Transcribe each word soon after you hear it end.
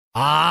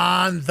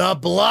On the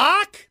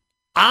block,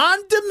 on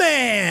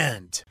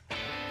demand.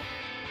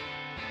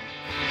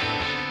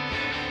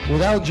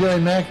 Without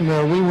Jerry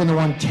McNamara, we wouldn't have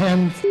won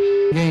 10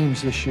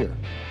 games this year.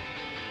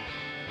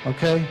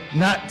 Okay?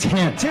 Not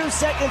 10. 2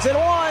 seconds and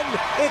 1.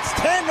 It's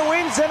 10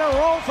 wins in a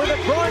row for the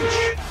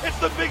Crunch. It's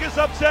the biggest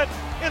upset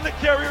in the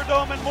Carrier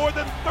Dome in more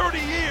than 30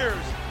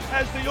 years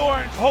as the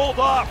Orange hold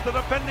off the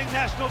defending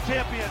national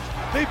champions.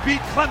 They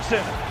beat Clemson.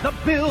 The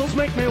Bills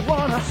make me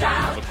wanna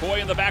shout. McCoy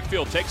in the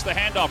backfield takes the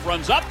handoff,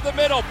 runs up the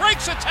middle,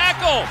 breaks a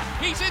tackle.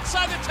 He's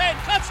inside the 10,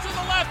 cuts to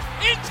the left,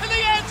 into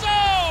the end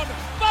zone.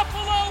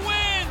 Buffalo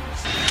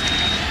wins.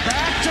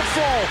 Back to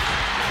Folk.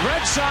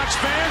 Red Sox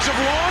fans have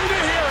longed to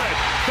hear it.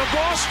 The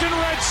Boston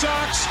Red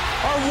Sox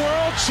are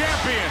world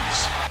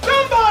champions.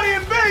 Somebody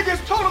in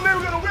Vegas told them they were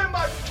going to win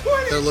by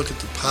 20. They look at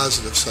the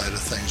positive side of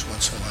things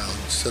once in a while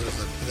instead of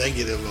the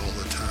negative all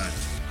the time.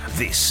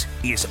 This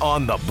is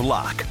On the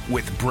Block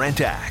with Brent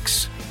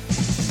Axe.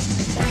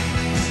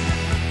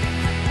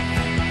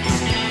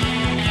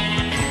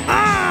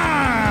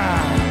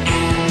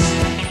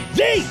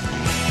 G!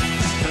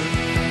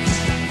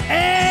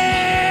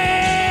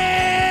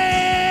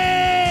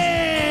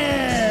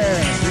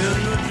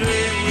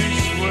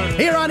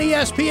 Here on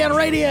ESPN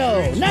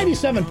Radio,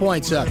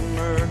 97.7,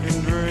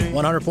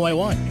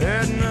 100.1.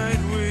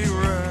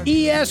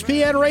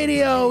 ESPN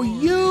Radio,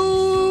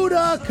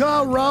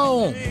 Utica,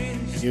 Rome.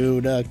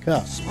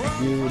 Utica.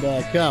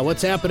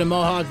 What's happening,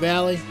 Mohawk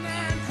Valley?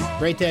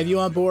 Great to have you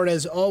on board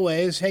as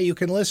always. Hey, you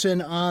can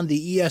listen on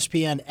the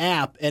ESPN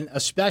app, and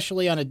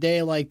especially on a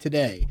day like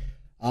today.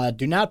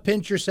 Do not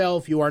pinch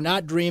yourself. You are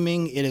not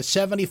dreaming. It is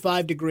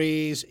 75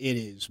 degrees. It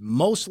is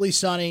mostly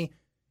sunny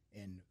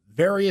in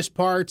various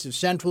parts of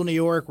central New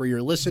York where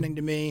you're listening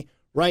to me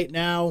right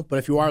now. But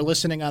if you are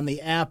listening on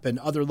the app and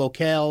other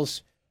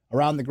locales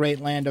around the great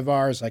land of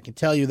ours, I can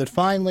tell you that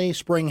finally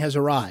spring has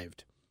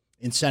arrived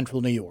in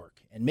central New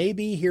York and may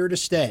be here to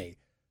stay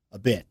a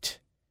bit.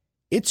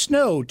 It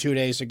snowed 2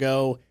 days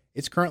ago.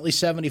 It's currently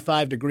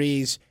 75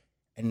 degrees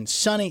and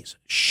sunny.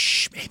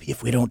 Shh, maybe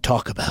if we don't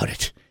talk about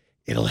it,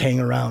 it'll hang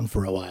around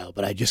for a while,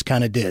 but I just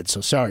kind of did, so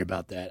sorry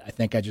about that. I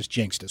think I just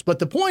jinxed us. But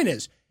the point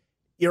is,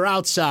 you're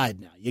outside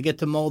now. You get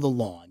to mow the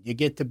lawn. You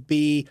get to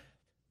be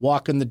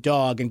walking the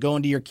dog and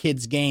going to your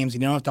kids' games,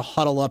 and you don't have to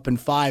huddle up in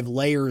 5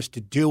 layers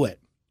to do it,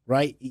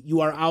 right?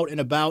 You are out and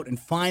about and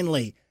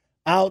finally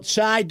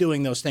outside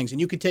doing those things,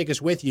 and you can take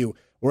us with you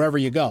wherever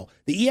you go.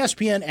 The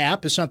ESPN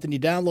app is something you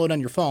download on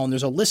your phone.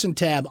 There's a listen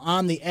tab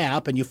on the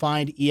app, and you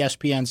find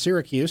ESPN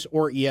Syracuse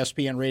or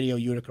ESPN Radio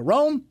Utica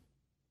Rome,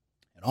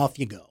 and off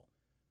you go.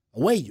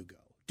 Away you go.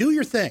 Do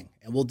your thing,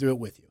 and we'll do it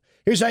with you.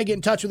 Here's how you get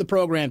in touch with the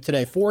program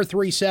today.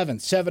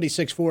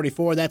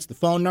 437-7644. That's the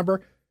phone number.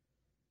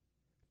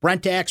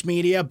 Brent Axe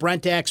Media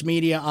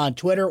on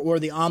Twitter, or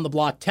the On the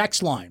Block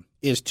text line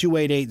is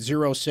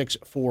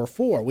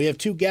 288-0644. We have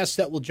 2 guests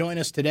that will join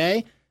us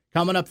today.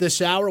 Coming up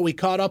this hour, we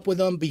caught up with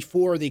them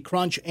before the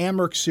Crunch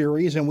Amherst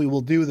series, and we will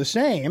do the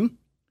same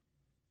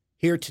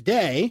here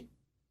today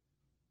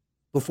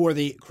before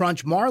the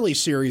Crunch Marley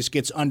series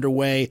gets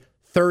underway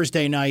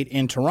Thursday night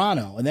in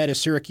Toronto, and that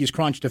is Syracuse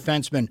Crunch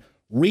defenseman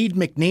Reed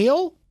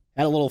McNeil.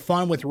 Had a little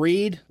fun with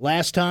Reed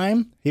last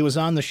time he was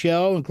on the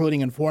show,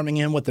 including informing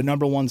him what the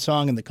number 1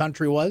 song in the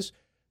country was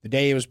the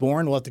day he was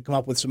born. We'll have to come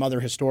up with some other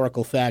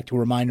historical fact to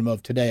remind him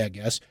of today, I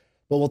guess.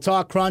 But we'll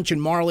talk Crunch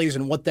and Marlies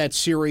and what that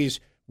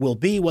series will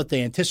be, what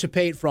they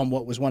anticipate from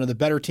what was one of the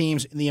better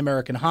teams in the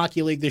American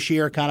Hockey League this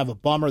year. Kind of a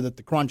bummer that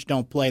the Crunch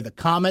don't play the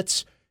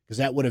Comets, because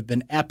that would have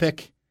been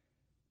epic.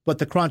 But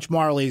the Crunch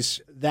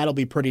Marlies, that'll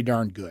be pretty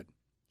darn good.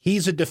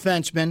 He's a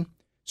defenseman,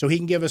 so he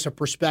can give us a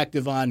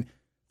perspective on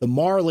the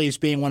Marlies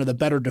being one of the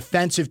better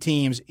defensive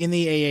teams in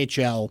the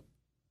AHL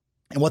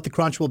and what the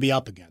Crunch will be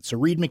up against. So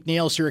Reed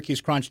McNeil,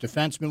 Syracuse Crunch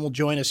defenseman, will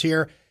join us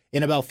here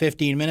in about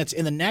 15 minutes.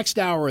 In the next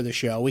hour of the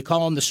show, we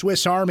call him the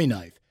Swiss Army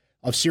knife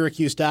of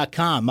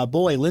Syracuse.com. My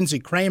boy, Lindsey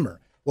Kramer,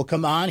 will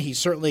come on. He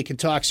certainly can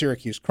talk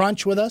Syracuse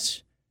Crunch with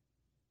us.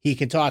 He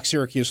can talk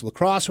Syracuse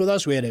lacrosse with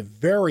us. We had a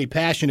very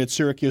passionate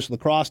Syracuse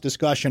lacrosse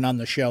discussion on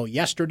the show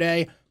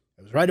yesterday.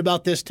 It was right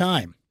about this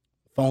time.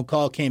 A phone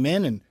call came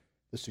in, and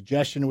the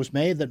suggestion was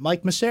made that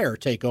Mike Masser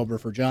take over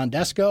for John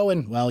Desko,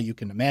 and, well, you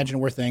can imagine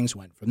where things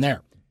went from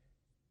there.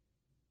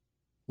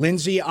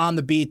 Lindsey on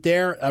the beat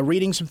there,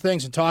 reading some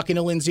things and talking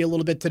to Lindsey a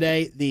little bit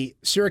today. The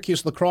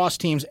Syracuse lacrosse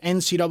team's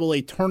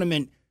NCAA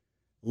tournament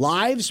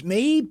lives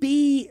may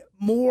be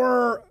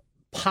more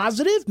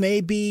positive,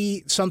 may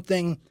be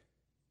something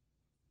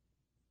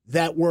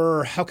that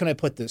were, how can I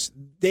put this?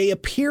 They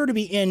appear to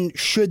be in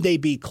should they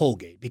beat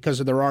Colgate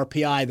because of their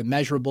RPI. The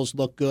measurables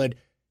look good.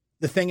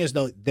 The thing is,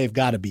 though, they've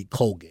got to beat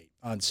Colgate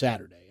on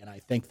Saturday, and I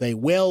think they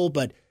will,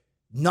 but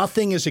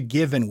nothing is a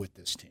given with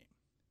this team.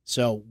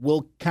 So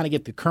we'll kind of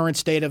get the current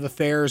state of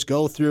affairs,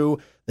 go through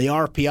the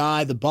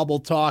RPI, the bubble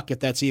talk, if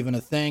that's even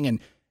a thing, and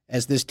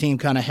as this team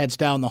kind of heads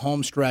down the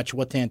home stretch,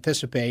 what to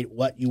anticipate.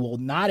 What you will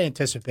not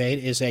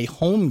anticipate is a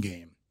home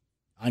game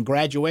on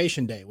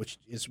graduation day, which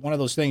is one of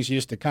those things you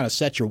used to kind of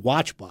set your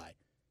watch by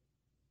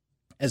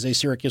as a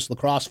Syracuse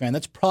lacrosse fan.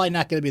 That's probably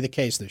not going to be the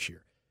case this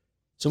year.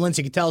 So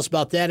Lindsay can tell us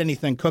about that,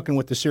 anything cooking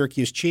with the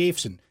Syracuse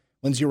Chiefs. And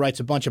Lindsay writes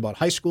a bunch about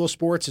high school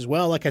sports as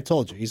well. Like I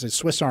told you, he's a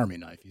Swiss Army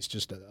knife. He's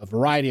just a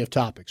variety of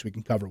topics we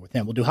can cover with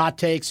him. We'll do hot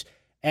takes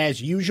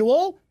as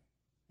usual,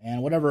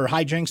 and whatever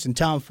hijinks and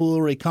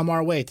tomfoolery come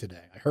our way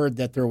today. I heard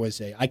that there was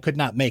I could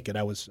not make it.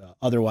 I was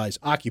otherwise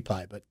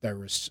occupied, but there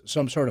was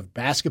some sort of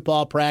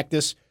basketball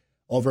practice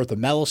over at the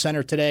Mello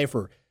Center today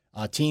for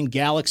Team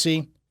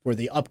Galaxy for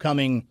the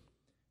upcoming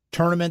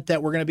tournament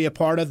that we're going to be a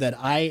part of that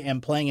I am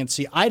playing in.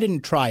 See, I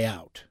didn't try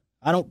out.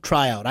 I don't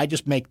try out. I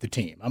just make the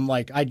team. I'm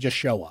like, I just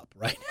show up,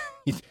 right?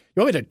 You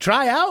want me to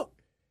try out?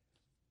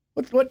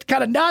 What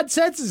kind of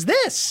nonsense is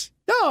this?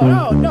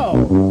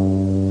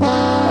 No.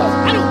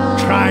 I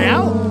don't try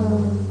out.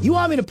 You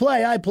want me to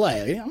play, I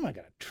play. I'm not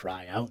going to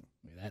try out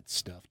that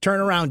stuff.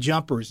 Turnaround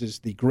Jumpers is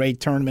the great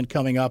tournament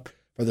coming up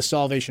for the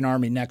Salvation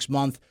Army next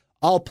month.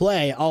 I'll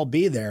play. I'll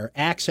be there.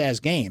 Axe has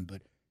game,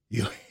 but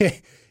you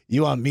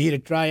want me to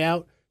try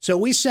out? So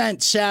we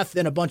sent Seth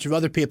and a bunch of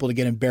other people to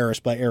get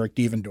embarrassed by Eric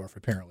Devendorf,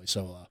 apparently.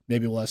 So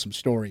maybe we'll have some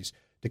stories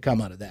to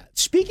come out of that.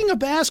 Speaking of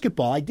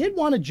basketball, I did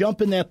want to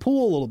jump in that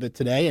pool a little bit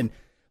today. And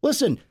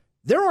listen,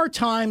 there are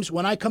times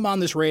when I come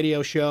on this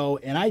radio show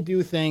and I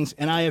do things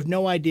and I have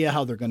no idea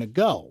how they're going to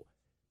go.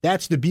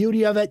 That's the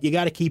beauty of it. You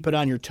got to keep it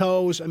on your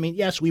toes. I mean,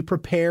 yes, we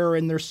prepare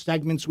and there's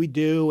segments we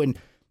do, and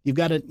you've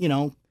got to,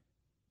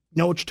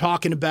 know what you're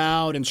talking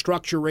about and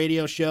structure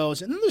radio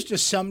shows. And then there's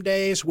just some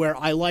days where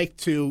I like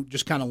to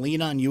just kind of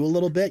lean on you a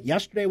little bit.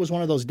 Yesterday was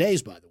one of those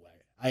days, by the way.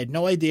 I had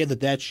no idea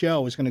that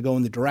show was going to go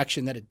in the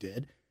direction that it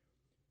did.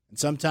 And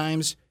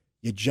sometimes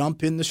you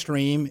jump in the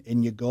stream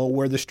and you go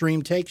where the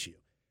stream takes you.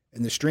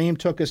 And the stream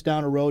took us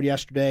down a road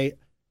yesterday,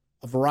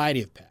 a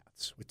variety of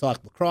paths. We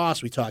talked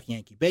lacrosse, we talked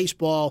Yankee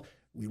baseball,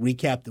 we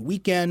recapped the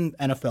weekend,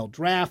 NFL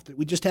draft.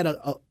 We just had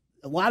a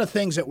lot of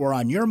things that were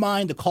on your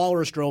mind. The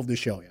callers drove the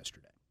show yesterday,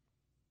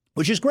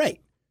 which is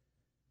great.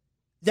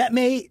 That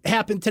may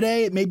happen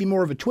today. It may be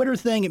more of a Twitter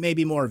thing. It may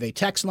be more of a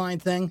text line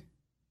thing.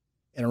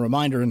 And a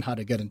reminder on how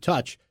to get in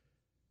touch.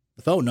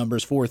 The phone number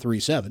is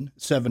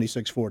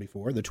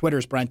 437-7644. The Twitter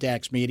is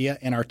BrentAx Media.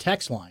 And our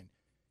text line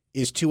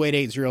is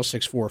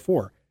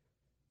 288-0644.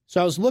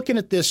 So I was looking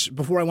at this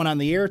before I went on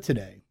the air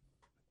today,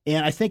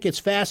 and I think it's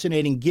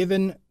fascinating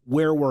given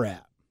where we're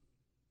at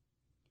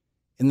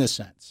in this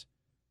sense.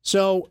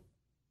 So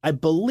I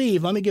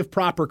believe, let me give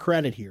proper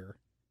credit here.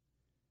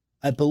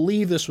 I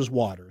believe this was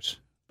Waters,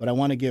 but I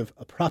want to give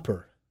a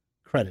proper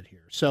credit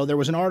here. So there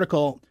was an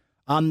article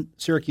on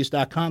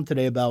Syracuse.com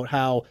today about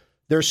how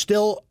there's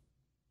still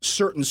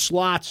certain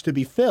slots to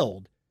be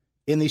filled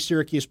in the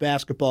Syracuse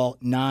basketball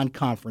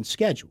non-conference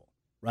schedule,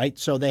 right?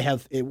 So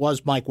it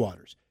was Mike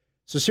Waters.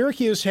 So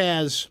Syracuse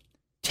has,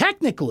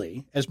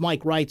 technically, as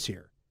Mike writes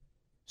here,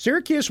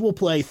 Syracuse will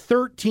play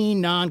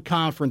 13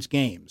 non-conference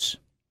games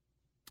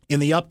in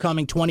the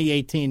upcoming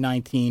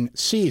 2018-19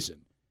 season.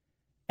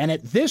 And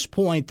at this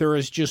point, there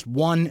is just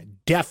one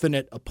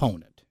definite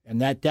opponent. And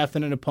that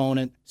definite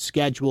opponent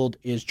scheduled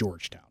is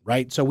Georgetown,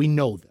 right? So we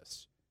know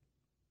this.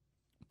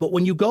 But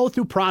when you go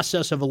through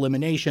process of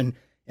elimination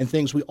and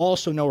things we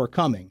also know are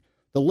coming,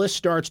 the list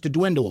starts to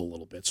dwindle a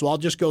little bit. So I'll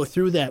just go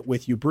through that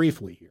with you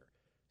briefly here.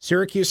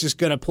 Syracuse is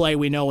going to play,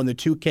 we know, in the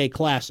 2K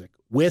Classic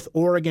with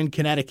Oregon,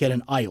 Connecticut,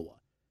 and Iowa.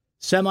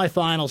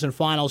 Semifinals and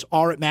finals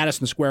are at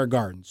Madison Square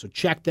Garden. So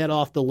check that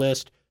off the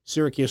list.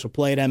 Syracuse will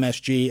play at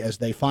MSG as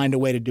they find a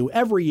way to do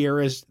every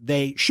year, as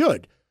they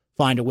should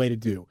find a way to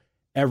do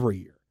every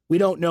year. We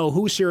don't know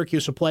who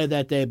Syracuse will play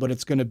that day, but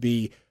it's going to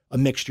be a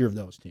mixture of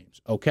those teams.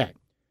 Okay.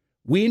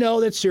 We know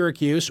that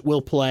Syracuse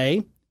will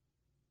play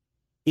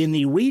in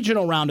the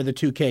regional round of the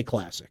 2K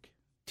Classic.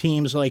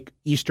 Teams like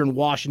Eastern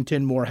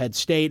Washington, Morehead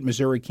State,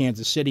 Missouri,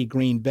 Kansas City,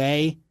 Green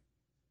Bay.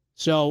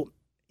 So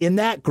in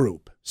that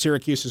group,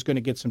 Syracuse is going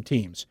to get some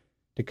teams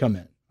to come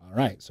in. All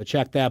right, so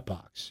check that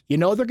box. You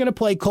know they're going to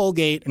play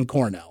Colgate and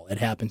Cornell. It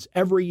happens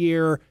every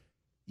year.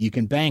 You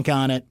can bank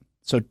on it.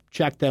 So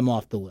check them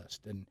off the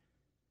list. And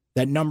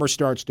that number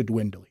starts to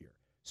dwindle here.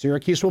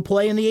 Syracuse will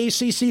play in the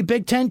ACC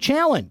Big Ten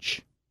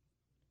Challenge.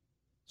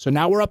 So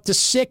now we're up to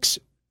 6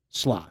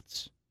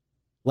 slots.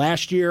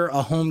 Last year,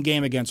 a home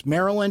game against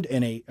Maryland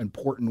and an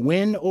important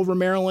win over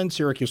Maryland.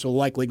 Syracuse will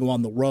likely go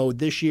on the road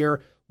this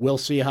year. We'll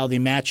see how the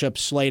matchups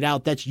slayed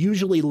out. That's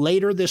usually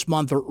later this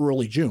month or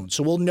early June.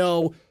 So we'll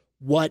know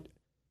what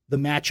the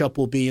matchup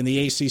will be in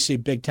the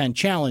ACC Big Ten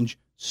Challenge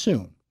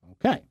soon.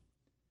 Okay.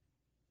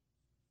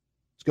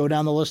 Let's go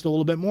down the list a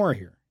little bit more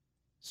here.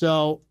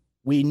 So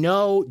we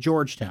know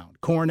Georgetown,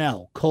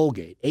 Cornell,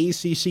 Colgate,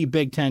 ACC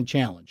Big Ten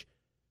Challenge.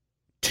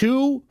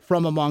 2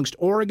 from amongst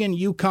Oregon,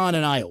 UConn,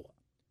 and Iowa.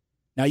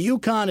 Now,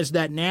 UConn is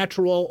that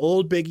natural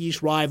old Big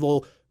East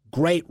rival,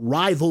 great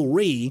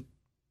rivalry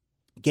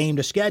game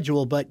to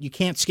schedule, but you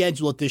can't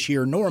schedule it this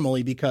year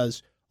normally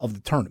because of the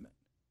tournament.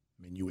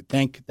 I mean, you would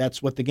think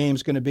that's what the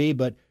game's going to be,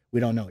 but we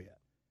don't know yet.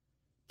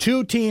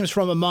 2 teams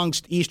from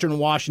amongst Eastern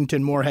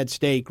Washington, Morehead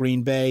State,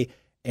 Green Bay,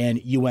 and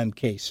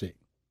UMKC.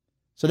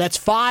 So that's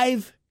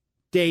 5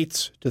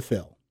 dates to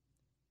fill.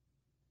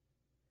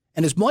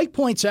 And as Mike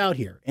points out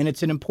here, and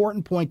it's an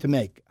important point to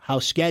make, how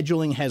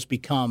scheduling has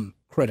become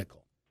critical.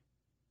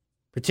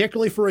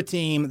 particularly for a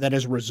team that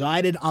has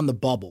resided on the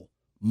bubble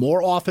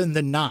more often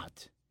than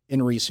not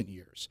in recent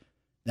years.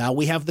 Now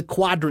we have the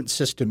quadrant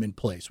system in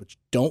place, which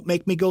don't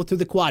make me go through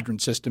the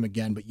quadrant system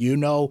again, but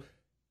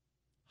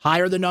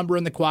higher the number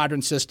in the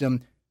quadrant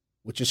system,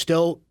 which is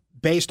still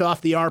based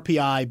off the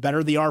RPI,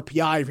 better the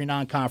RPI of your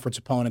non-conference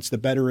opponents, the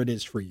better it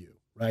is for you,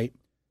 right?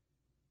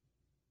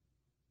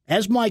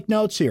 As Mike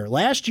notes here,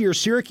 last year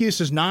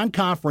Syracuse's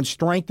non-conference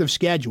strength of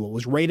schedule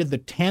was rated the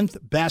 10th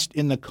best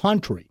in the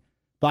country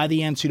by the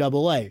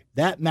NCAA.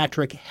 That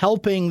metric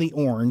helping the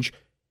Orange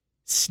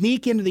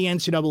sneak into the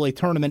NCAA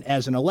tournament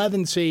as an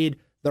 11 seed.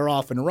 They're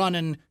off and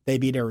running. They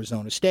beat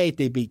Arizona State.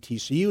 They beat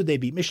TCU. They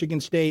beat Michigan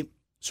State.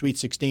 Sweet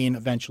 16,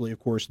 eventually, of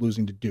course,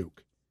 losing to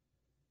Duke.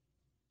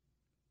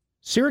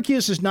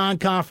 Syracuse's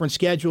non-conference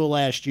schedule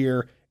last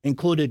year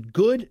included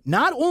good,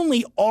 not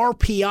only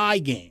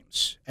RPI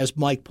games, as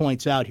Mike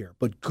points out here,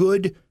 but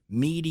good,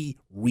 meaty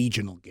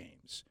regional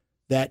games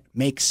that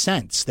make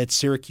sense that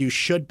Syracuse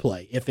should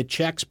play if it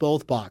checks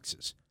both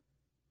boxes.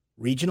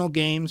 Regional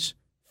games,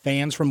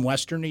 fans from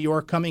Western New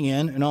York coming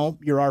in, and all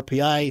your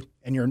RPI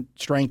and your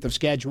strength of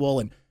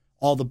schedule and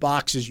all the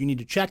boxes you need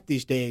to check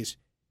these days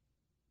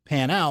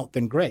pan out,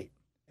 then great.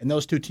 And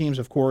those two teams,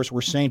 of course,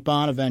 were St.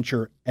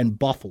 Bonaventure and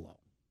Buffalo.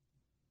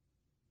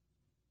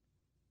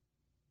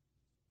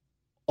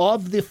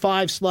 Of the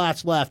 5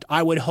 slots left,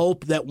 I would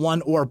hope that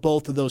one or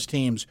both of those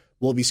teams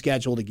will be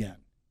scheduled again.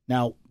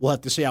 Now, we'll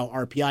have to see how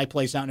RPI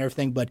plays out and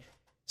everything, but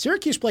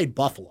Syracuse played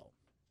Buffalo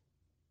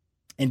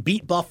and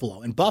beat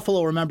Buffalo. And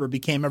Buffalo, remember,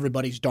 became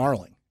everybody's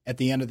darling at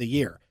the end of the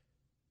year.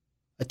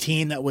 A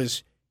team that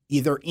was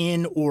either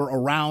in or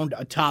around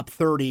a top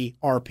 30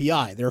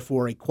 RPI,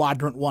 therefore a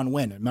quadrant 1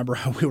 win. And remember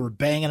how we were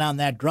banging on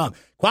that drum.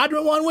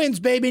 Quadrant 1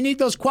 wins, baby. Need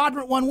those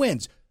quadrant 1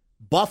 wins.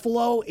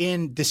 Buffalo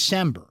in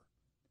December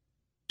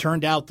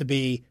turned out to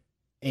be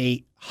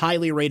a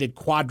highly rated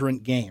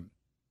quadrant game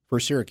for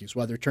Syracuse,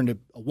 whether it turned to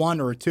a 1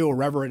 or a 2 or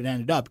wherever it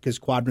ended up, because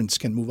quadrants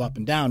can move up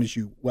and down, as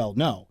you well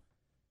know.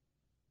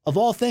 Of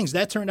all things,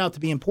 that turned out to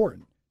be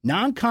important.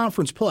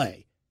 Non-conference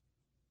play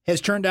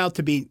has turned out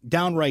to be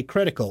downright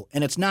critical,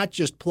 and it's not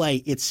just play,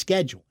 it's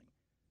scheduling.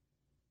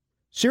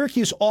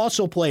 Syracuse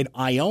also played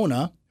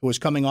Iona, who was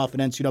coming off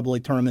an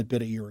NCAA tournament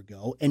bid a year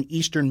ago, and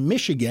Eastern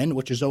Michigan,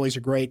 which is always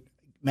a great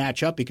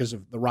matchup because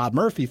of the Rob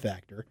Murphy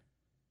factor,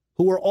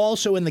 who were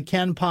also in the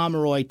Ken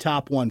Pomeroy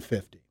top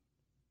 150.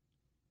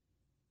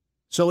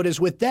 So it is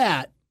with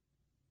that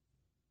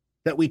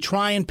we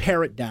try and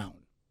pare it down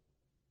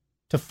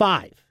to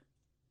 5.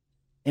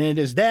 And it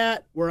is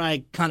that where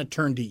I kind of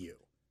turn to you.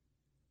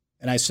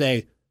 And I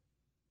say,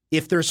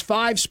 if there's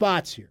 5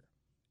 spots here,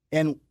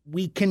 and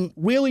we can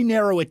really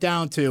narrow it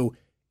down to,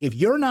 if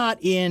you're not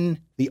in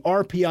the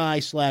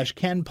RPI /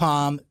 Ken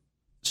Pom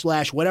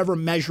 / whatever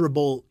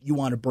measurable you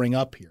want to bring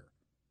up here,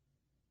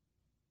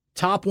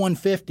 top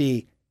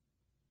 150,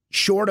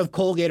 short of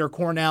Colgate or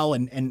Cornell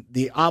and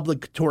the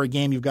obligatory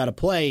game you've got to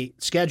play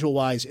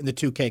schedule-wise in the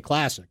 2K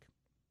Classic,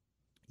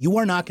 you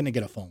are not going to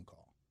get a phone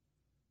call.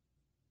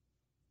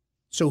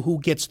 So who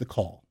gets the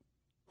call?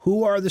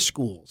 Who are the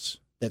schools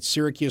that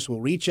Syracuse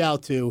will reach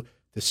out to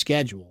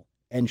schedule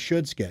and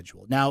should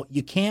schedule? Now,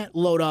 you can't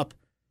load up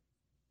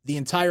the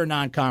entire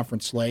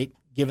non-conference slate,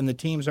 given the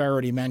teams I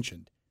already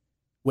mentioned.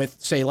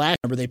 With, say, last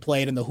year, they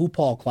played in the Hoop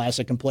Hall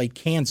Classic and played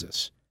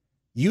Kansas.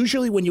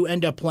 Usually when you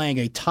end up playing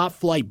a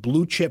top-flight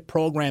blue-chip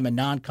program in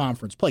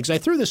non-conference play, because I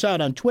threw this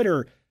out on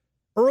Twitter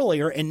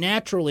earlier, and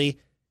naturally,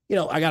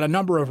 I got a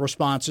number of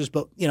responses,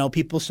 but,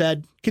 people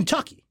said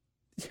Kentucky.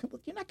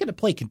 You're not going to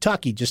play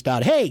Kentucky just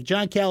out, hey,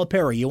 John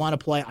Calipari, you want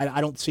to play?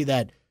 I don't see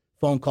that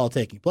phone call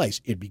taking place.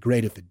 It'd be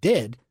great if it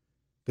did,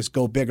 because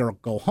go big or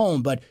go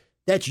home, but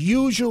that's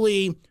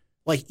usually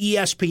like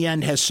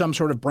ESPN has some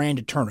sort of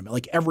branded tournament.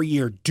 Like every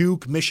year,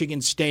 Duke,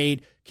 Michigan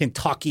State,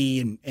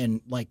 Kentucky,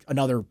 and like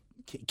another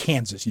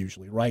Kansas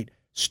usually, right?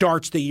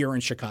 Starts the year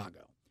in Chicago.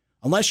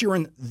 Unless you're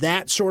in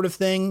that sort of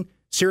thing,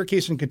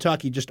 Syracuse and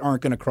Kentucky just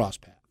aren't going to cross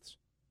paths.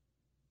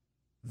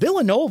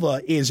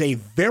 Villanova is a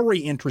very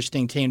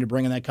interesting team to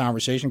bring in that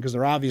conversation because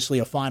they're obviously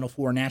a Final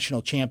Four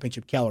national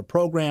championship caliber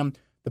program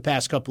the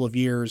past couple of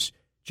years.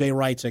 Jay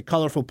Wright's a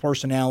colorful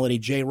personality.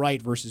 Jay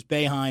Wright versus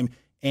Boeheim,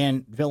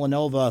 and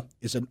Villanova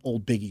is an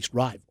old Big East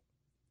rival.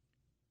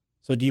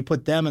 So do you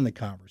put them in the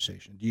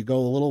conversation? Do you go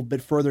a little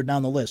bit further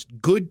down the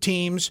list? Good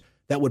teams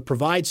that would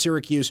provide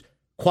Syracuse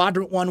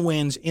quadrant 1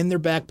 wins in their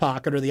back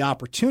pocket, or the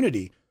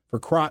opportunity for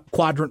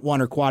quadrant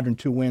 1 or quadrant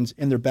 2 wins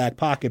in their back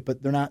pocket,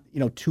 but they're not,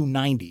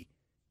 290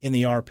 in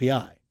the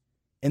RPI.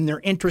 And they're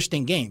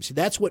interesting games.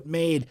 That's what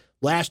made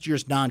last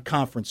year's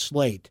non-conference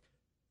slate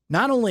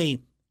not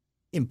only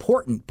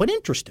important, but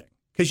interesting,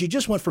 because you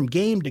just went from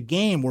game to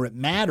game where it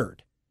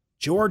mattered.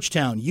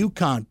 Georgetown,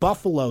 UConn,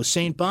 Buffalo,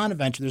 St.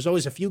 Bonaventure. There's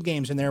always a few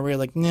games in there where you're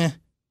like, nah,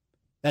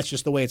 that's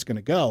just the way it's going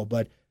to go.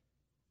 But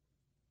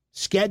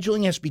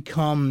scheduling has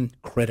become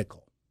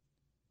critical.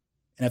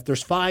 And if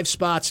there's 5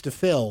 spots to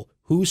fill,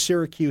 who's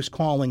Syracuse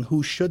calling?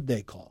 Who should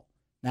they call?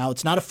 Now,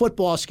 it's not a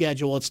football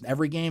schedule.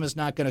 Every game is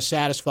not going to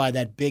satisfy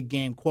that big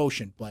game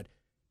quotient. But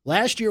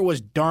last year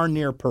was darn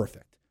near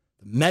perfect.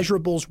 The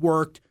measurables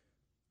worked.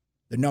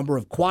 The number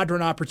of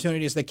quadrant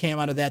opportunities that came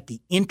out of that,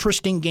 the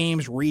interesting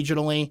games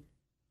regionally.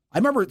 I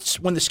remember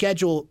when the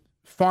schedule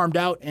farmed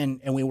out and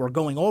we were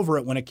going over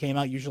it when it came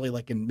out, usually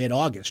like in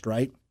mid-August,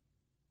 right?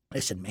 I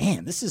said,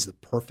 man, this is the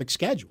perfect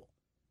schedule.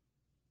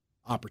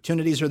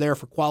 Opportunities are there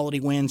for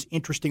quality wins,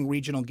 interesting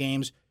regional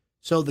games.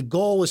 So the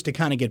goal was to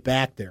kind of get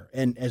back there.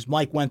 And as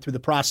Mike went through the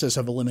process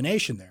of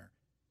elimination there,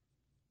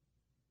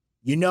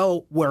 you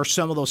know where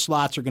some of those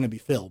slots are going to be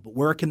filled, but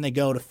where can they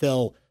go to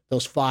fill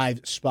those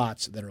 5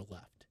 spots that are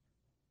left?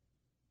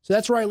 So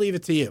that's where I leave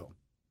it to you.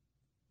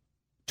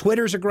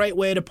 Twitter's a great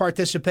way to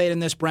participate in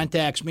this, Brent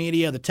Axe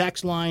Media. The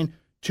text line,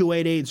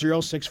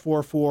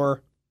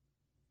 288-0644.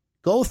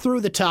 Go through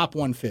the top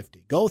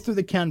 150. Go through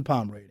the Ken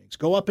Palm ratings.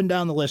 Go up and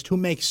down the list. Who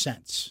makes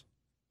sense?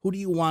 Who do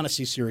you want to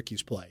see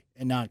Syracuse play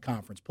and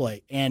non-conference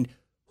play? And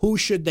who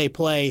should they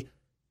play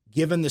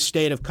given the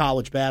state of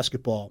college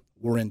basketball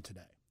we're in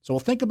today? So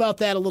we'll think about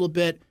that a little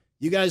bit.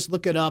 You guys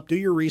look it up. Do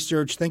your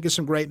research. Think of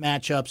some great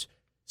matchups.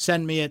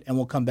 Send me it, and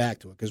we'll come back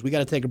to it because we got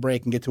to take a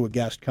break and get to a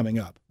guest coming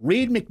up.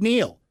 Reed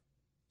McNeil,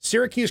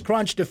 Syracuse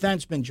Crunch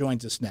defenseman,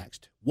 joins us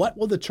next. What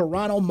will the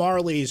Toronto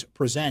Marlies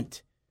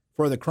present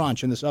for the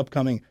Crunch in this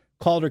upcoming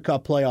Calder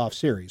Cup playoff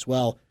series?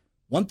 Well,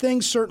 one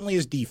thing certainly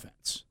is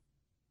defense.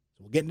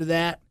 So we'll get into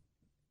that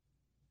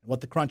and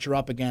what the Crunch are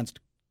up against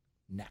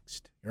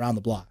next. You're on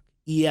the block.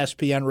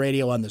 ESPN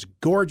Radio on this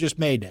gorgeous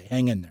May Day.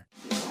 Hang in there.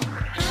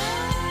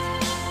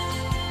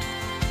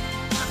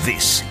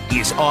 This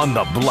is On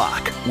the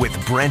Block with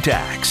Brent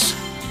Axe.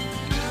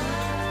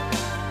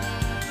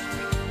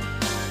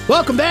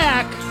 Welcome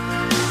back.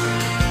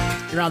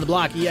 You're on the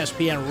block,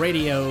 ESPN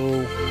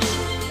Radio.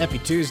 Happy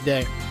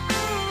Tuesday.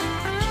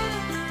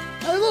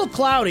 A little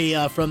cloudy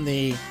from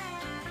the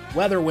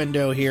weather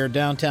window here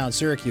downtown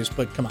Syracuse,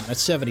 but come on,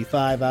 it's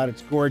 75 out.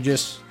 It's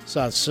gorgeous.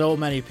 Saw so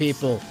many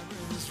people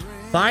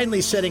finally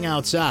sitting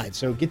outside.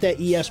 So get that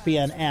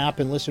ESPN app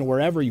and listen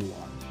wherever you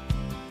are.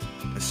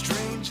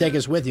 Take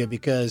us with you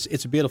because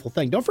it's a beautiful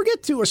thing. Don't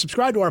forget to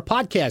subscribe to our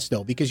podcast,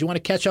 though, because you want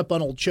to catch up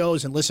on old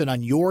shows and listen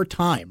on your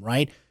time,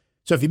 right?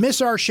 So if you miss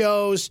our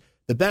shows,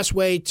 the best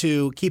way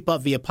to keep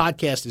up via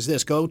podcast is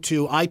this. Go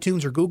to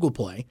iTunes or Google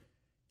Play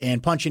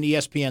and punch in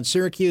ESPN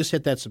Syracuse,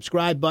 hit that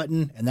subscribe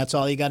button, and that's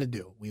all you got to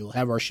do. We will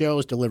have our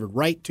shows delivered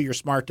right to your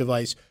smart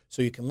device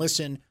so you can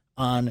listen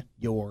on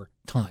your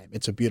time.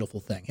 It's a beautiful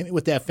thing. Hit me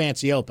with that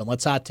fancy open.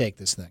 Let's hot take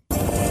this thing.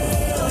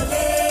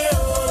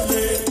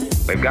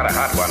 We've got a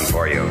hot one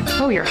for you.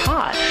 Oh, you're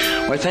hot.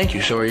 Why, thank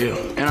you. So are you.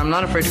 And I'm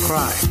not afraid to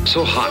cry.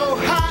 So hot. So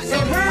hot it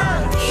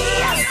hurts.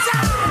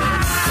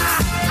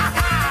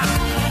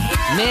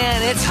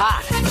 Man, it's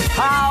hot.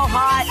 How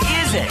hot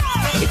is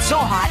it? It's so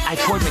hot, I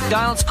poured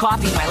McDonald's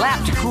coffee in my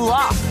lap to cool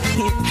off.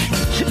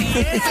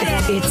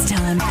 It's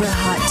time for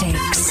Hot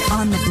Takes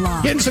on the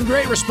Block. Getting some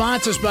great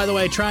responses, by the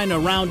way, trying to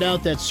round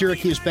out that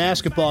Syracuse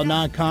basketball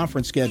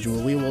non-conference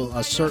schedule. We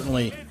will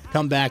certainly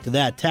come back to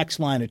that. Text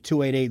line at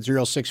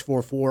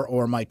 288-0644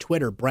 or my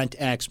Twitter, Brent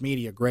Axe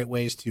Media. Great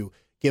ways to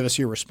give us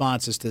your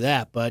responses to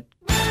that. But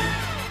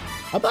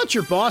how about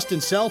your Boston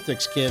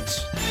Celtics,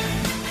 kids?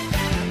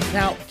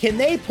 Now, can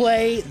they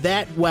play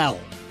that well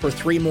for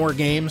 3 more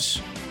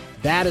games?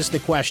 That is the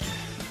question.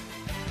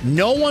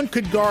 No one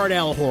could guard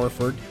Al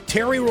Horford.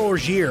 Terry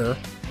Rozier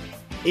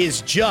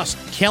is just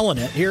killing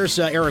it. Here's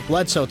Eric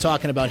Bledsoe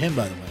talking about him,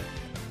 by the way.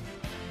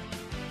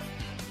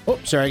 Oh,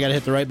 sorry, I got to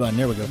hit the right button.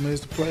 There we go. I mean,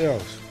 it's the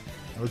playoffs.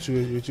 What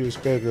you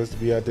expect us to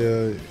be out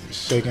there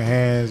shaking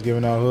hands,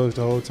 giving out hugs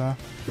the whole time?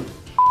 It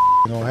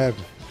don't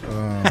happen.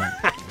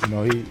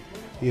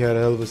 He had a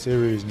hell of a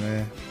series,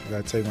 man. I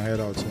got to take my hat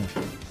off to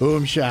him.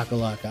 Boom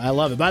shakalaka. I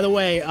love it. By the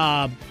way,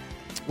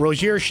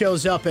 Rozier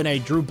shows up in a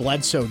Drew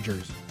Bledsoe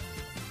jersey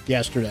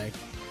yesterday,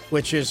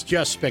 which is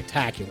just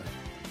spectacular.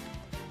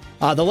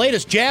 The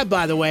latest jab,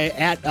 by the way,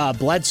 at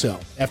Bledsoe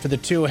after the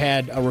two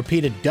had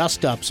repeated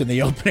dust-ups in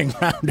the opening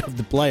round of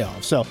the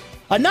playoffs. So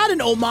not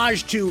an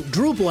homage to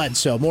Drew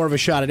Bledsoe, more of a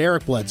shot at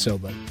Eric Bledsoe,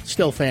 but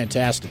still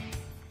fantastic.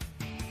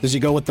 Does he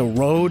go with the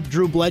road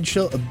Drew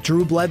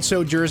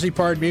Bledsoe jersey,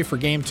 pardon me, for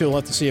Game 2? We'll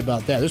have to see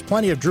about that. There's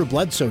plenty of Drew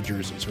Bledsoe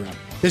jerseys around.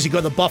 Does he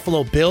go the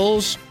Buffalo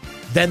Bills,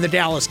 then the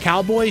Dallas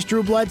Cowboys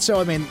Drew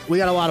Bledsoe? I mean, we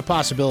got a lot of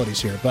possibilities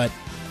here. But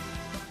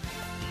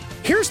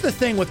here's the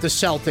thing with the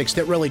Celtics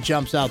that really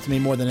jumps out to me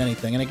more than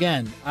anything. And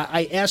again,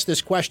 I asked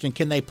this question,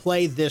 can they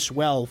play this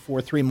well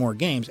for 3 more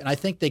games? And I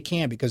think they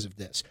can because of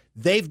this.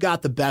 They've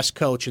got the best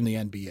coach in the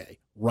NBA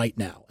right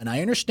now. And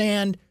I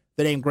understand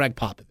the name Greg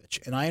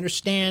Popovich, and I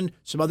understand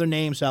some other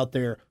names out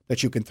there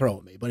that you can throw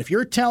at me. But if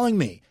you're telling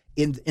me,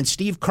 and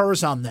Steve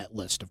Kerr's on that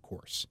list, of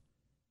course,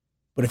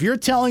 but if you're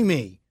telling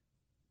me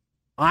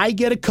I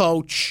get a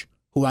coach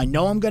who I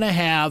know I'm going to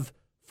have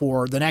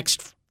for the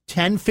next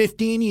 10,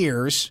 15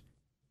 years,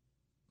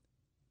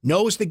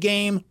 knows the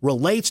game,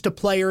 relates to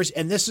players,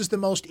 and this is the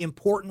most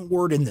important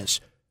word in this,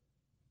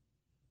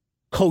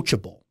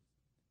 coachable.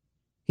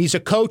 He's a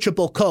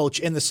coachable coach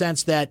in the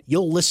sense that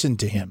you'll listen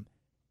to him.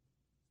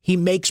 He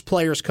makes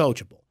players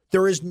coachable.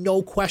 There is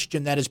no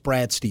question that is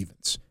Brad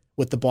Stevens.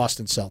 with the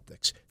Boston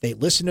Celtics. They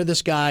listen to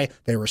this guy.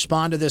 They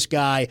respond to this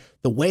guy.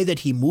 The way that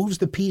he moves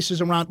the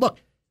pieces around. Look,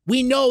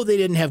 we know they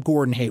didn't have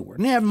Gordon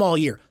Hayward. They have him all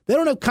year. They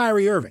don't have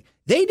Kyrie Irving.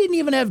 They didn't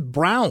even have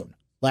Brown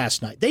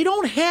last night. They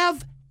don't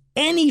have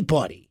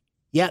anybody.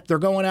 Yet they're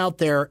going out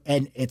there,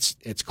 and it's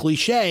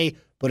cliche,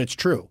 but it's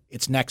true.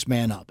 It's next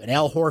man up. And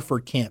Al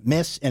Horford can't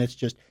miss, and it's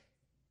just,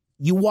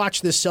 you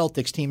watch this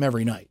Celtics team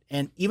every night.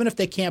 And even if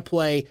they can't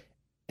play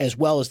as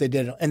well as they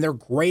did, and they're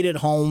great at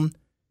home,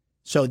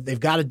 so they've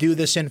got to do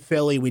this in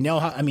Philly. We know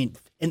how, and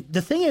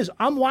the thing is,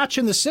 I'm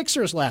watching the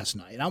Sixers last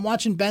night. I'm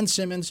watching Ben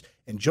Simmons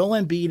and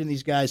Joel Embiid and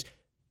these guys.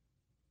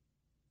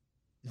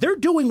 They're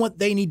doing what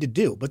they need to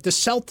do, but the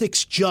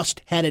Celtics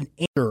just had an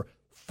answer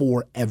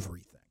for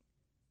everything.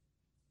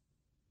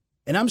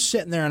 And I'm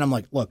sitting there and I'm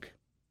like, look,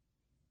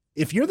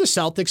 if you're the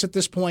Celtics at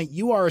this point,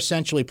 you are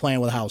essentially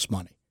playing with house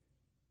money.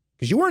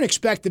 Because you weren't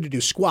expected to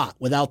do squat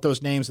without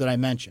those names that I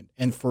mentioned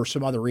and for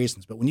some other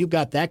reasons. But when you've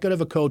got that good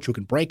of a coach who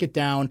can break it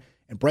down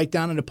and break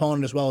down an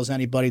opponent as well as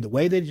anybody, the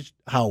way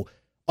how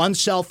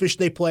unselfish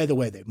they play, the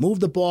way they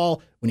move the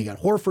ball, when you got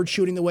Horford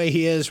shooting the way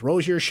he is,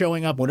 Rozier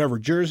showing up, whatever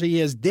jersey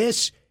he is,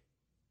 this.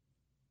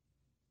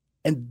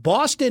 And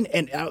Boston,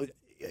 and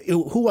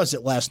who was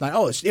it last night?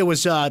 Oh, it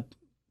was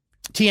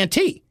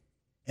TNT.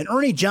 And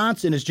Ernie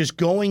Johnson is just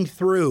going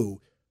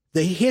through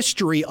the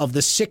history of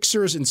the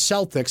Sixers and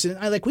Celtics.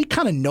 And we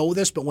kind of know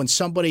this, but when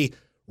somebody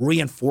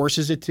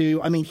reinforces it to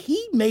you,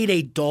 he made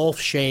a Dolph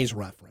Schayes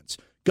reference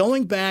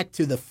going back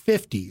to the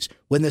 50s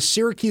when the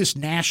Syracuse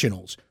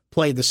Nationals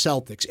played the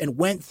Celtics and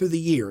went through the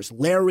years,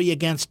 Larry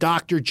against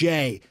Dr.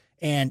 J,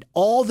 and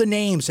all the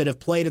names that have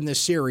played in this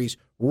series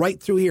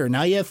right through here.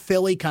 Now you have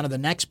Philly, kind of the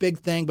next big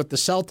thing, but the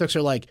Celtics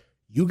are like,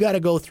 you got to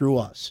go through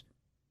us.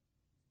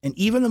 And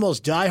even the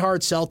most diehard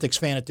Celtics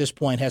fan at this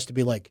point has to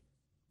be like,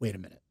 wait a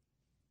minute.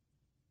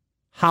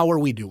 How are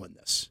we doing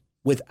this?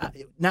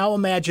 Now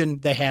imagine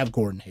they have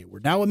Gordon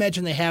Hayward. Now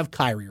imagine they have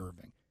Kyrie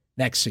Irving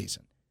next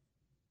season.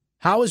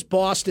 How is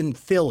Boston,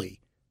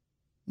 Philly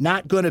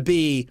not going to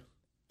be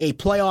a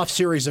playoff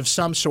series of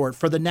some sort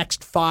for the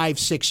next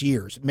 5-6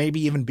 years,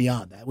 maybe even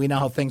beyond that? We know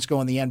how things go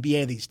in the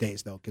NBA these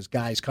days, though, because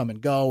guys come and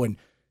go and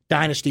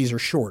dynasties are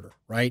shorter,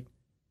 right?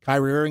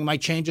 Kyrie Irving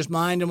might change his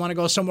mind and want to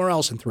go somewhere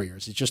else in 3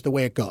 years. It's just the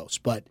way it goes.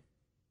 But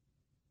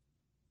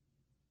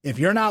if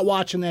you're not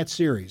watching that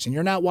series, and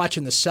you're not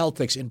watching the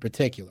Celtics in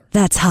particular,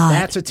 that's hot.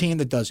 That's a team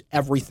that does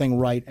everything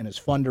right and is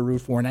fun to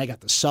root for. And I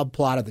got the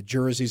subplot of the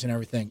jerseys and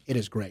everything. It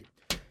is great.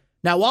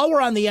 Now, while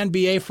we're on the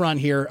NBA front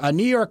here,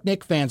 New York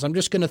Knicks fans, I'm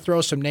just going to throw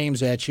some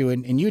names at you,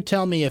 and you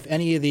tell me if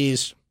any of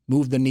these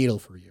move the needle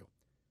for you.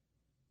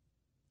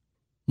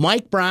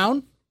 Mike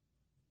Brown,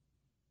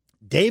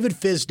 David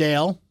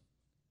Fizdale,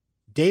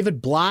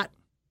 David Blatt,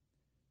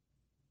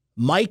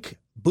 Mike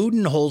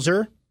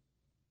Budenholzer,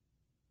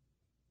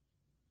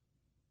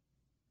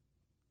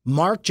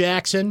 Mark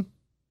Jackson,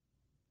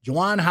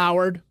 Juwan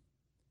Howard,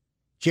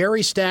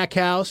 Jerry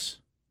Stackhouse,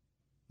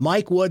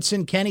 Mike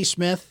Woodson, Kenny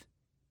Smith,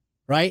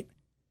 right?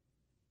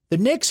 The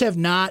Knicks have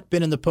not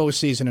been in the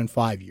postseason in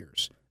 5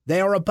 years.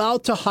 They are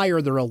about to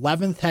hire their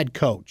 11th head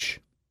coach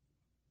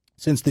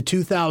since the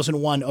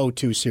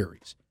 2001-02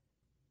 series.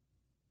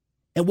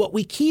 And what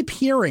we keep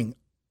hearing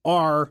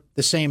are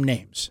the same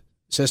names.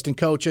 Assistant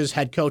coaches,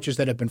 head coaches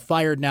that have been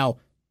fired. Now,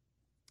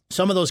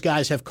 some of those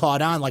guys have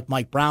caught on, like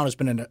Mike Brown has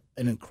been an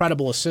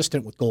incredible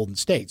assistant with Golden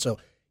State. So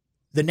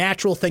the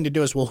natural thing to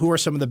do is, well, who are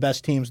some of the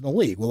best teams in the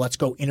league? Well, let's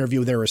go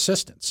interview their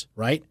assistants,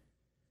 right?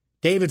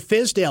 David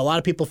Fizdale, a lot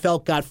of people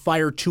felt got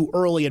fired too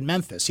early in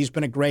Memphis. He's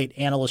been a great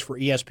analyst for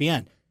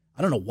ESPN.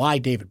 I don't know why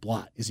David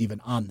Blatt is even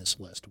on this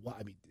list.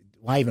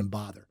 Why even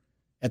bother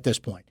at this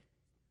point?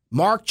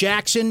 Mark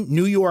Jackson,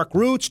 New York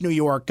roots, New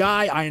York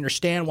guy. I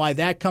understand why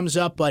that comes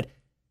up, but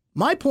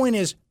my point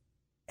is,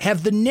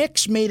 have the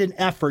Knicks made an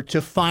effort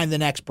to find the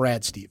next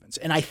Brad Stevens?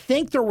 And I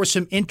think there was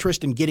some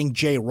interest in getting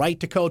Jay Wright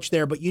to coach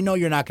there, but you know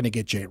you're not going to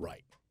get Jay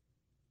Wright.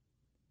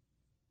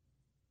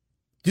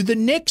 Do the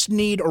Knicks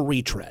need a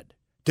retread?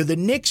 Do the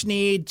Knicks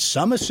need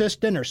some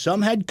assistant or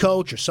some head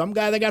coach or some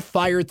guy that got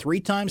fired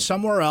 3 times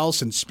somewhere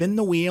else and spin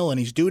the wheel and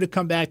he's due to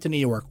come back to New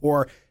York?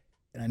 Or,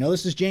 and I know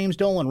this is James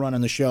Dolan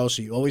running the show,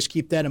 so you always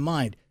keep that in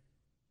mind,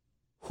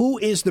 who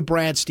is the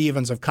Brad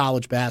Stevens of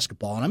college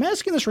basketball? And I'm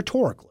asking this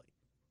rhetorically.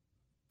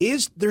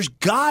 There's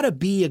got to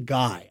be a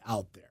guy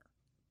out there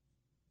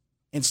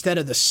instead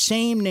of the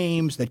same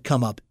names that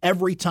come up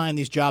every time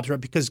these jobs are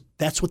up, because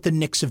that's what the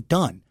Knicks have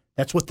done.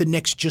 That's what the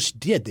Knicks just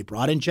did. They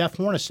brought in Jeff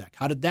Hornacek.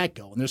 How did that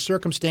go? And there's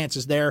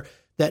circumstances there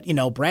that,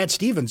 Brad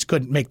Stevens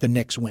couldn't make the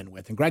Knicks win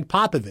with, and Greg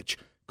Popovich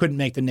couldn't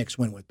make the Knicks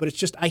win with. But it's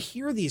just, I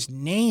hear these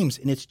names,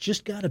 and it's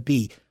just got to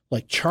be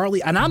like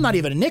Charlie, and I'm not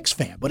even a Knicks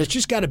fan, but it's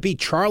just got to be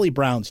Charlie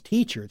Brown's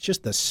teacher. It's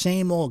just the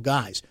same old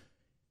guys.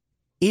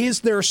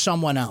 Is there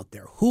someone out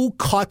there who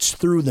cuts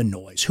through the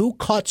noise, who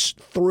cuts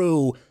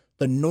through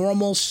the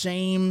normal,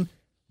 same,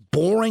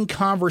 boring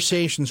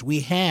conversations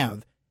we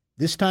have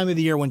this time of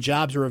the year when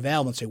jobs are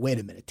available, and say, wait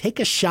a minute, take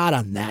a shot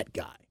on that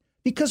guy?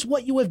 Because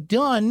what you have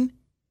done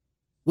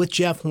with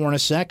Jeff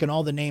Hornacek and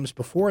all the names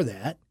before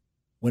that,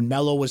 when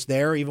Melo was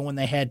there, even when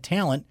they had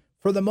talent,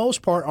 for the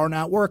most part, are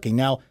not working.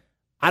 Now,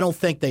 I don't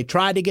think they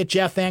tried to get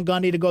Jeff Van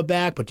Gundy to go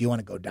back, but do you want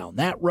to go down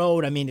that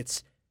road? I mean,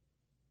 it's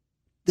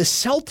the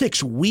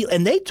Celtics,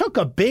 and they took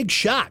a big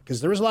shot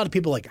because there was a lot of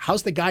people like,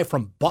 how's the guy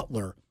from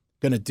Butler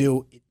going to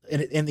do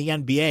in the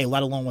NBA,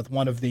 let alone with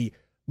one of the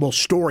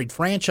most storied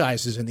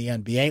franchises in the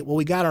NBA? Well,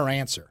 we got our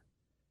answer.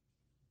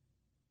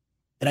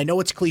 And I know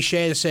it's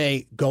cliche to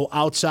say go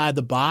outside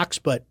the box,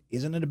 but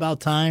isn't it about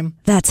time?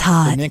 That's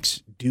hot. The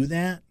Knicks do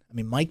that? I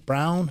mean, Mike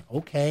Brown,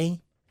 okay.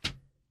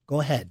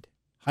 Go ahead.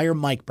 Hire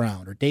Mike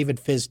Brown or David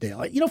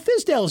Fizdale. You know,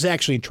 Fizdale is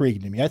actually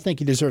intriguing to me. I think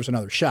he deserves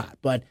another shot,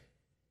 but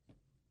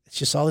it's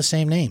just all the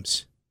same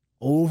names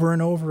over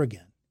and over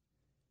again.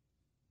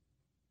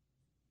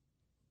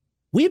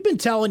 We've been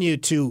telling you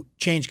to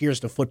change gears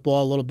to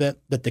football a little bit,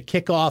 that the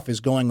kickoff is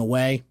going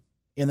away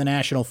in the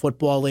National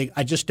Football League.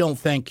 I just don't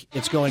think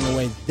it's going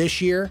away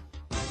this year.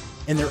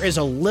 And there is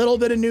a little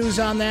bit of news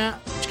on that,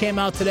 which came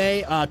out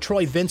today.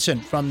 Troy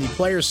Vincent from the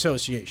Players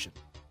Association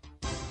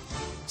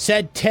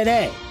said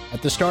today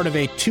at the start of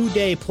a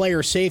 2-day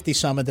player safety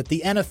summit that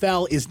the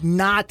NFL is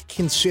not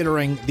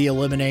considering the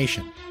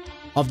elimination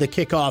of the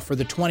kickoff for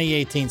the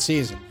 2018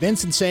 season.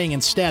 Vincent saying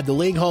instead the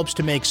league hopes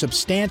to make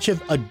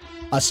substantive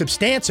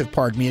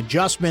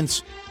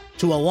adjustments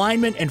to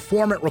alignment and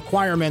format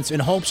requirements in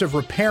hopes of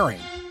repairing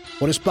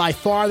what is by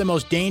far the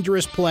most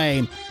dangerous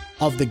play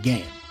of the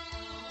game.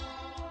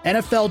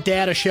 NFL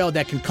data showed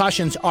that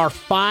concussions are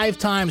 5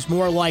 times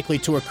more likely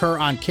to occur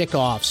on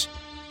kickoffs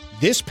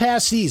this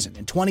past season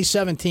in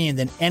 2017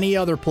 than any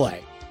other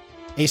play.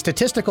 A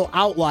statistical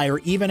outlier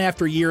even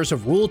after years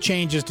of rule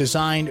changes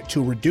designed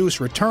to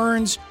reduce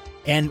returns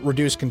and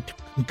reduce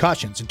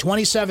concussions. In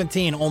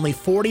 2017, only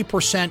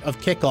 40% of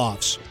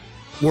kickoffs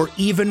were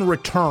even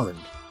returned.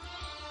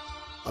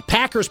 A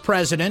Packers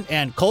president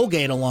and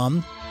Colgate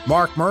alum,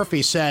 Mark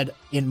Murphy, said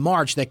in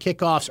March that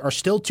kickoffs are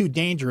still too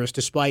dangerous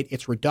despite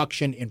its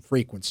reduction in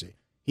frequency.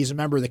 He's a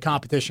member of the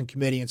competition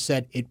committee and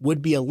said it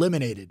would be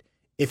eliminated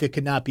if it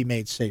could not be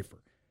made safer.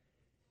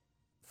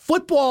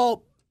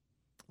 Football,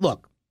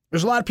 look,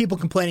 there's a lot of people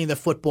complaining that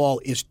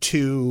football is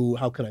too,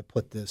 how can I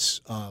put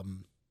this,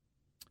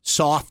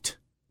 soft,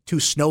 too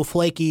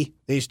snowflakey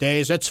these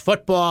days. It's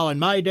football. In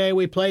my day,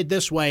 we played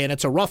this way, and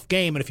it's a rough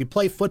game. And if you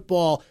play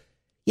football,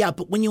 yeah,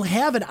 but when you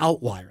have an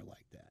outlier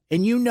like that,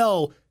 and you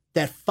know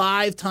that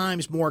 5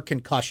 times more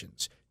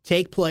concussions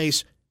take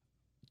place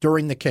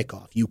during the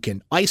kickoff, you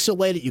can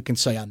isolate it. You can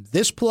say on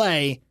this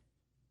play,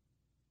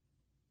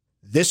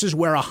 this is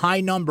where a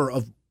high number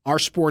of our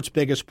sport's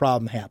biggest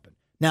problem happened.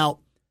 Now,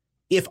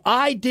 if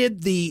I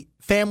did the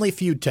Family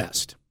Feud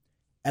test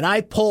and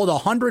I polled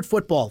 100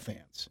 football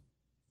fans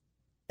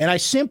and I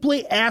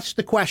simply asked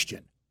the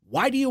question,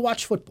 why do you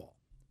watch football?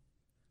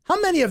 How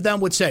many of them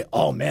would say,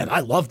 oh man, I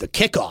love the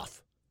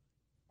kickoff?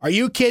 Are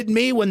you kidding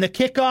me? When the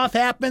kickoff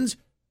happens,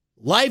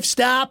 life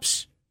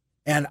stops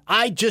and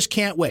I just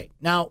can't wait.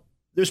 Now,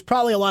 there's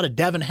probably a lot of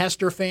Devin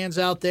Hester fans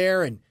out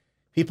there and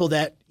people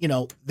that, you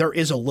know, there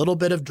is a little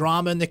bit of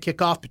drama in the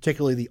kickoff,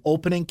 particularly the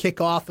opening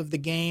kickoff of the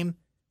game,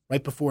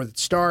 right before it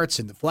starts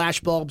and the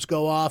flashbulbs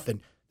go off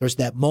and there's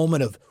that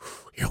moment of,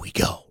 here we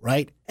go,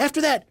 right?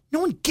 After that, no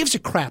one gives a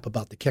crap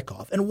about the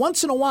kickoff. And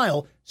once in a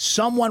while,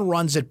 someone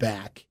runs it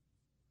back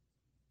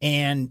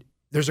and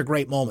there's a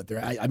great moment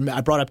there.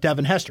 I brought up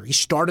Devin Hester. He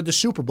started the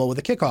Super Bowl with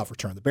a kickoff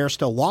return. The Bears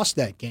still lost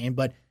that game,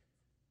 but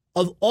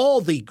of all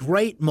the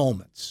great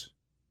moments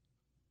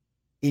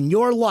in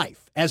your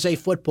life as a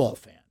football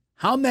fan,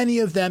 how many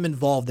of them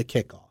involve the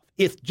kickoff?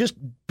 If just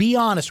be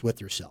honest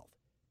with yourself.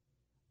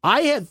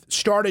 I have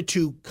started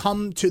to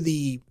come to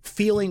the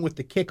feeling with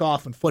the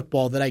kickoff in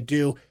football that I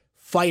do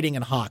fighting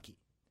in hockey.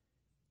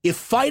 If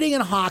fighting in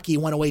hockey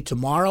went away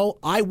tomorrow,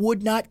 I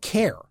would not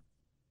care.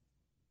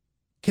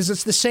 Because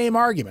it's the same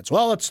arguments.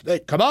 Well, it's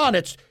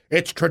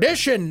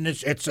tradition.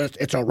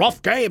 It's a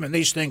rough game, and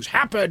these things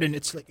happen. And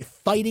it's like if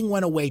fighting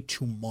went away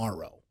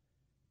tomorrow,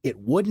 it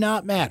would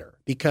not matter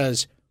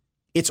because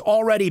it's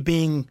already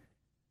being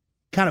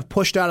kind of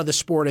pushed out of the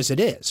sport as it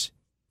is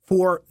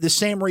for the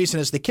same reason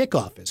as the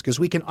kickoff is, because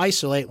we can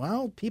isolate,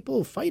 well,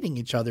 people fighting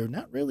each other,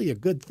 not really a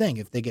good thing.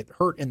 If they get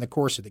hurt in the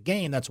course of the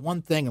game, that's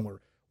one thing, and we're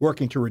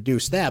working to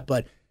reduce that.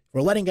 But if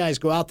we're letting guys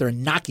go out there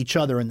and knock each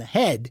other in the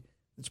head,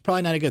 it's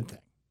probably not a good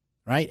thing,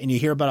 right? And you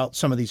hear about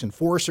some of these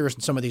enforcers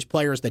and some of these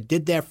players that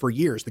did that for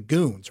years, the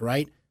goons,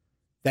 right,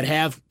 that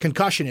have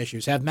concussion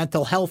issues, have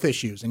mental health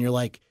issues, and you're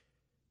like,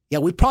 yeah,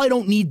 we probably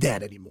don't need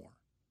that anymore.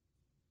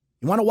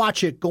 You want to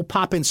watch it, go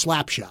pop in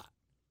Slapshot.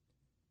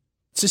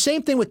 It's the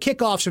same thing with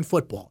kickoffs in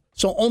football.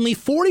 So only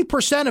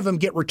 40% of them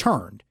get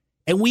returned,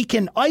 and we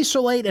can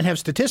isolate and have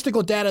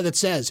statistical data that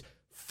says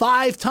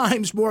 5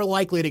 times more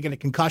likely to get a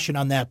concussion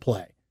on that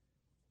play.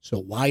 So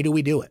why do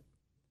we do it?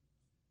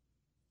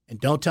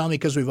 And don't tell me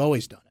because we've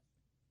always done it.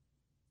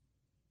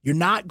 You're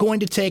not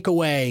going to take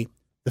away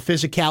the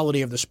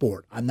physicality of the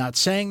sport. I'm not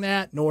saying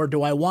that, nor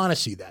do I want to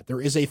see that.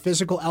 There is a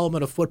physical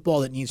element of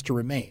football that needs to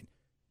remain.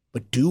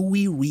 But do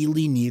we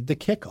really need the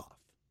kickoff?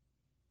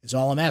 Is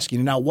all I'm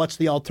asking. Now, what's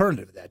the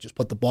alternative to that? Just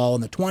put the ball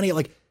in the 20?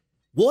 Like,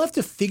 we'll have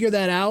to figure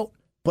that out.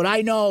 But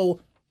I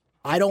know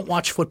I don't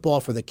watch football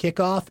for the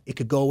kickoff. It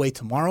could go away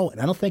tomorrow, and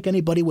I don't think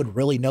anybody would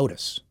really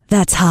notice.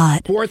 That's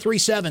hot.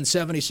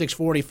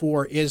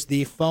 437-7644 is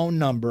the phone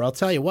number. I'll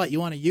tell you what, you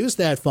want to use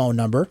that phone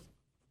number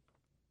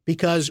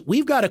because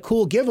we've got a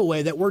cool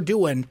giveaway that we're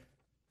doing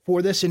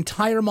for this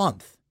entire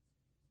month.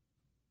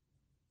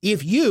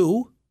 If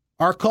you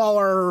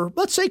are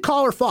let's say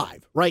caller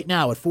 5 right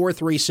now at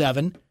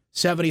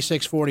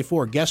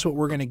 437-7644, guess what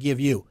we're going to give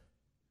you?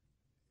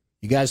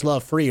 You guys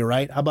love free,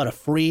 right? How about a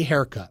free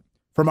haircut?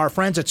 From our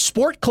friends at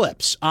Sport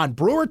Clips on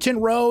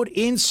Brewerton Road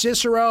in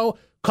Cicero,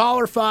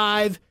 caller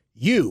 5,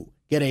 you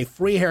get a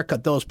free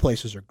haircut. Those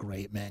places are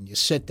great, man. You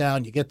sit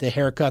down, you get the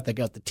haircut. They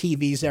got the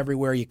TVs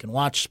everywhere. You can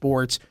watch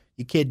sports.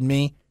 You kidding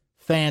me?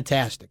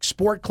 Fantastic.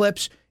 Sport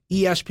Clips,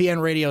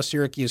 ESPN Radio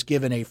Syracuse,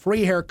 giving a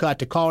free haircut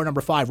to caller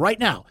number 5 right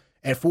now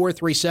at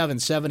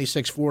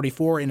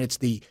 437-7644, and it's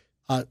the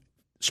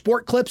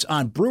Sport Clips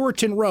on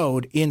Brewerton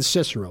Road in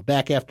Cicero.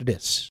 Back after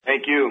this.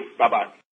 Thank you. Bye-bye.